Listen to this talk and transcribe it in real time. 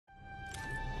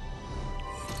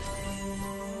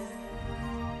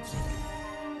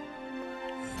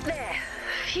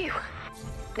Phew.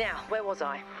 Now, where was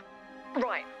I?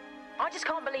 Right. I just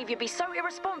can't believe you'd be so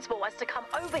irresponsible as to come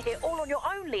over here all on your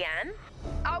own, Leanne.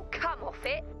 Oh, come off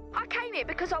it. I came here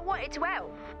because I wanted to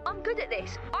help. I'm good at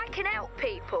this. I can help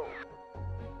people.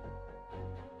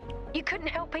 You couldn't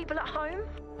help people at home?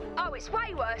 Oh, it's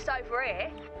way worse over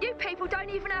here. You people don't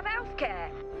even have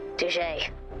healthcare. Touché.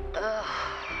 Ugh.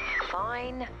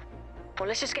 Fine. Well,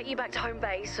 let's just get you back to home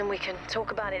base and we can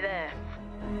talk about it there.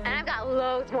 And I've got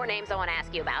loads more names I want to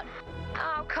ask you about.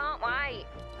 Oh, can't wait.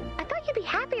 I thought you'd be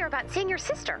happier about seeing your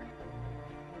sister.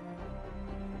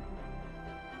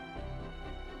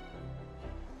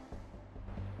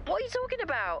 What are you talking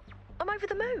about? I'm over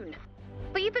the moon.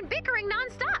 But you've been bickering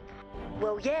nonstop.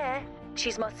 Well, yeah.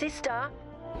 She's my sister.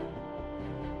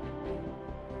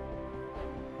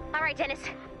 All right, Dennis.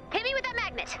 Hit me with that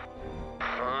magnet.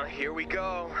 Here we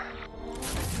go.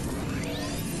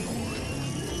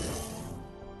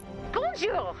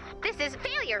 Bonjour! This is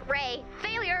failure, Ray.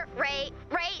 Failure, Ray.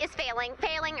 Ray is failing.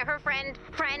 Failing her friend.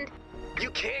 You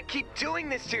can't keep doing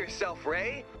this to yourself,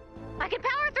 Ray. I can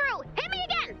power through. Hit me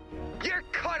again! You're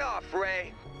cut off,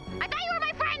 Ray. I thought you were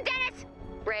my friend, Dennis!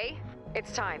 Ray,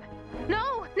 it's time.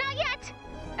 No, not yet!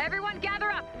 Everyone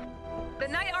gather up. The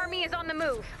Night Army is on the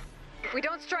move. If we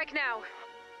don't strike now,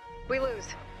 we lose.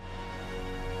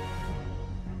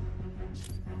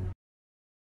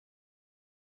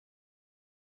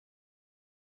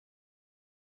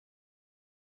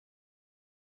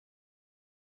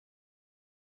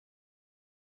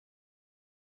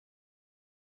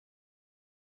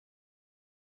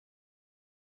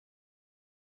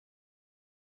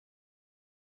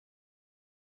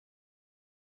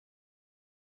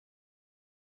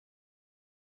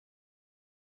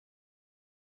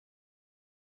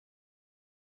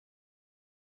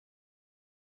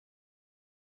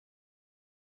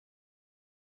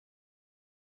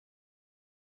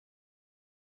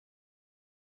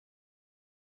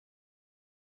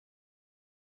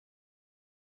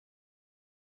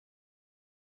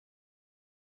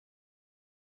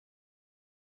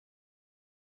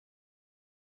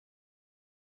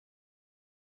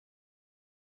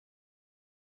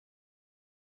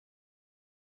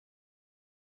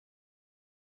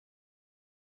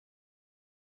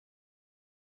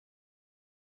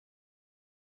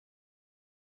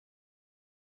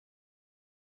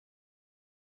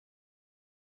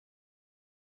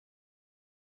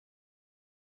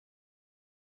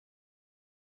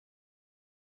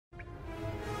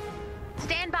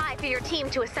 Stand by for your team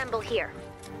to assemble here.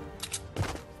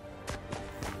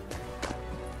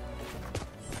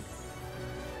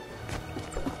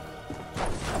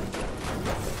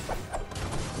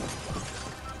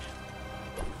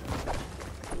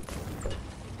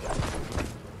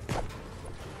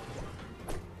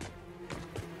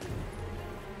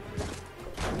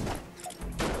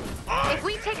 If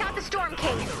we take out the Storm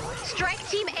King, Strike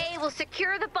Team A will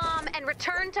secure the bomb and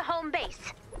return to home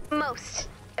base. Most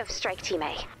of Strike Team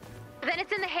A. Then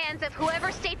it's in the hands of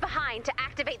whoever stayed behind to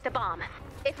activate the bomb.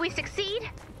 If we succeed,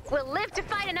 we'll live to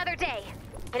fight another day.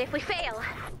 And if we fail,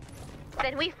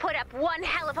 then we've put up one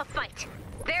hell of a fight.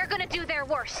 They're gonna do their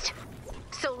worst.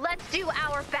 So let's do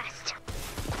our best.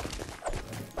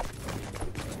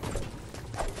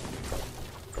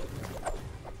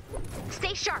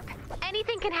 Stay sharp.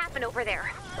 Anything can happen over there.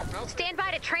 Stand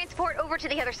by to transport over to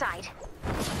the other side.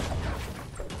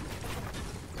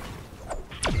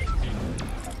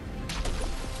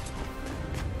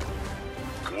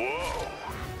 Whoa!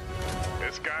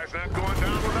 This guy's not going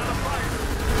down without a fight.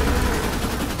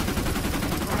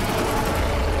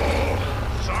 Oh,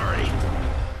 sorry.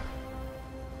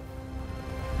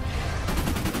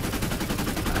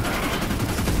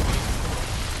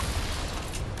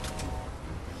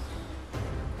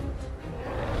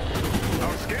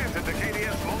 Our scans indicate he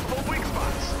has multiple weak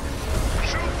spots.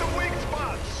 Shoot the weak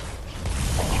spots!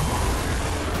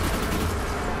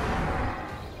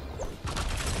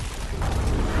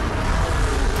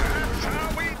 That's how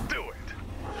we do it.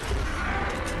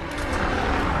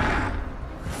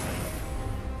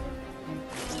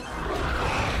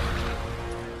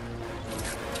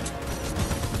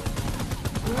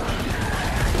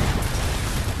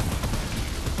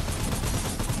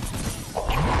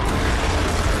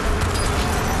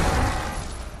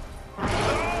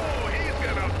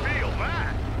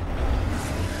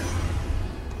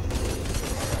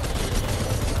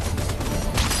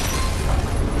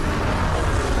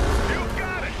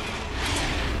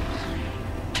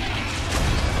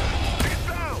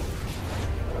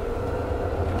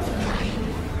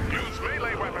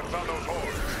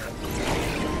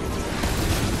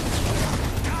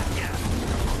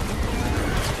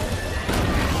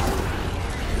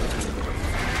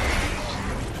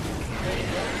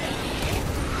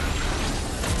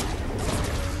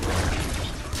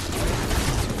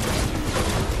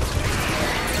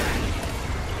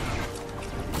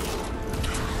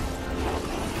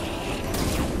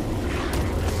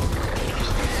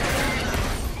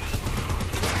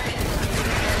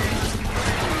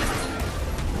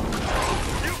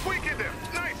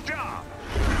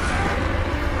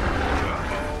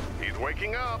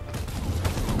 Backing up.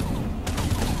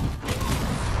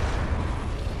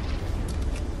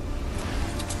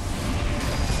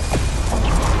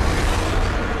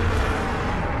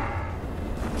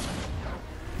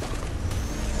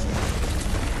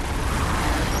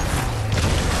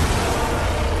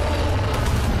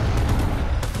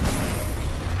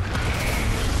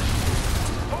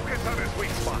 Focus on his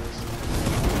weak spots.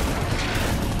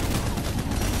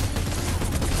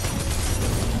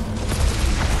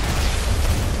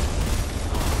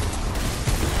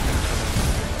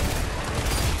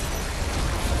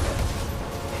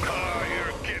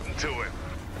 You're getting to him.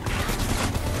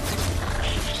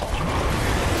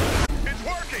 It's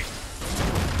working.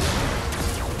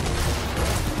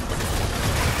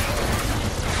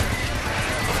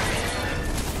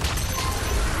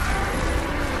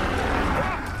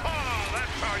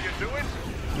 That's how you do it.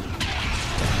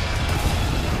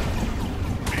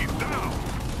 He's down.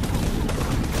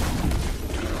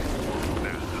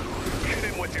 Now, hit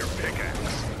him with your pickaxe.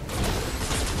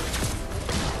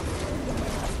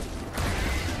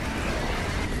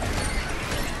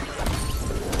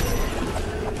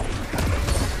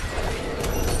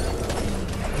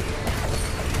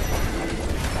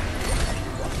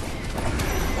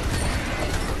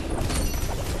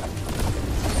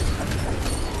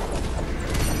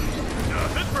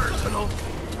 Nothing personal.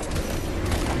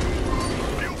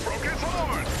 You broke his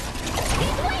horn.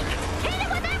 He's weak! Hit him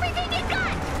with everything you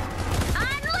got!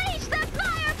 Unleash the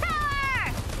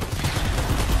firepower!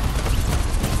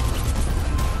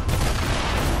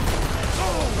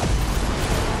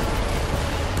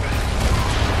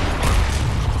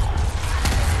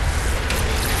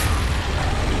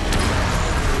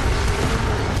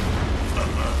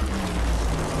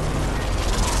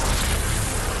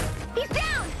 He's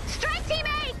down! Strike Team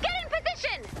A, get in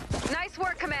position! Nice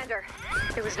work, Commander.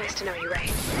 It was nice to know you, Ray.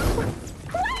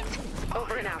 What?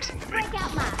 Over and out.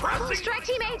 Breakout lab. Strike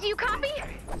Team A, do you copy?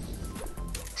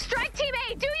 Strike Team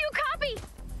A, do you copy?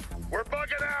 We're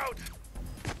bugging out.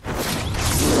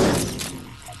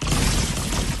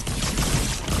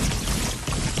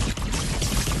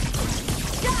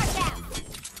 Dark out!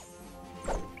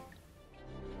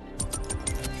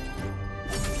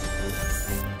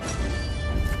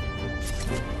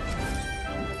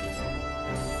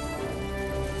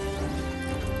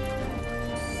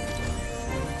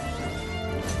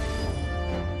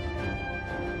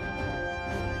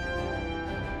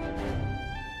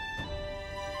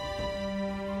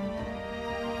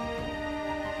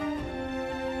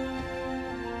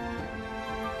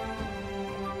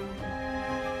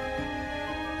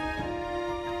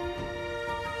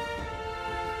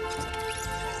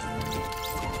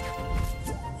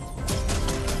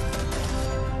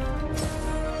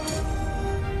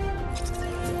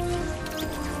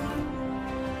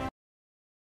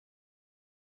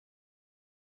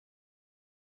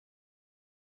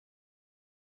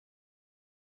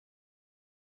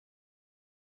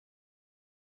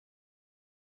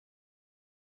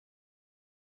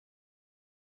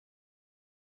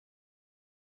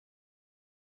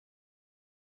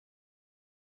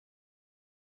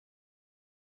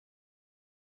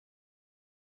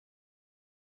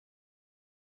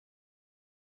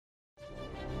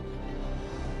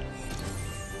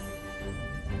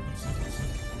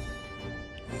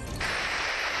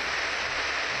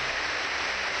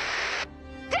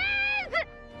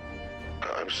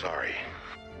 I'm sorry.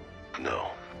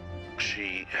 No.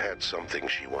 She had something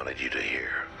she wanted you to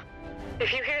hear.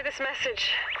 If you hear this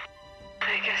message,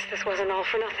 I guess this wasn't all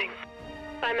for nothing.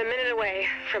 I'm a minute away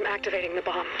from activating the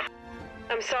bomb.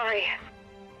 I'm sorry,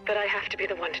 but I have to be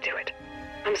the one to do it.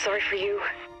 I'm sorry for you.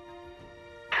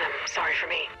 And I'm sorry for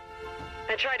me.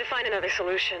 I tried to find another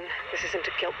solution. This isn't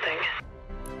a guilt thing.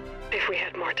 If we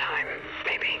had more time,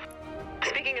 maybe.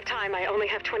 Speaking of time, I only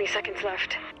have 20 seconds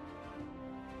left.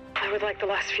 I would like the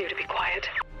last few to be quiet.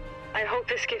 I hope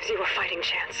this gives you a fighting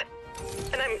chance.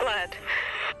 And I'm glad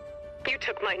you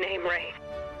took my name, Ray.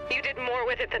 You did more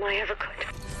with it than I ever could.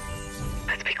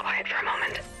 Let's be quiet for a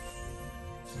moment.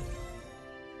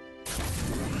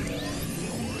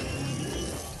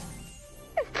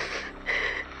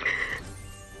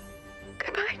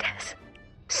 Goodbye, Tess.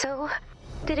 So,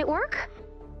 did it work?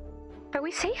 Are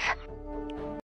we safe?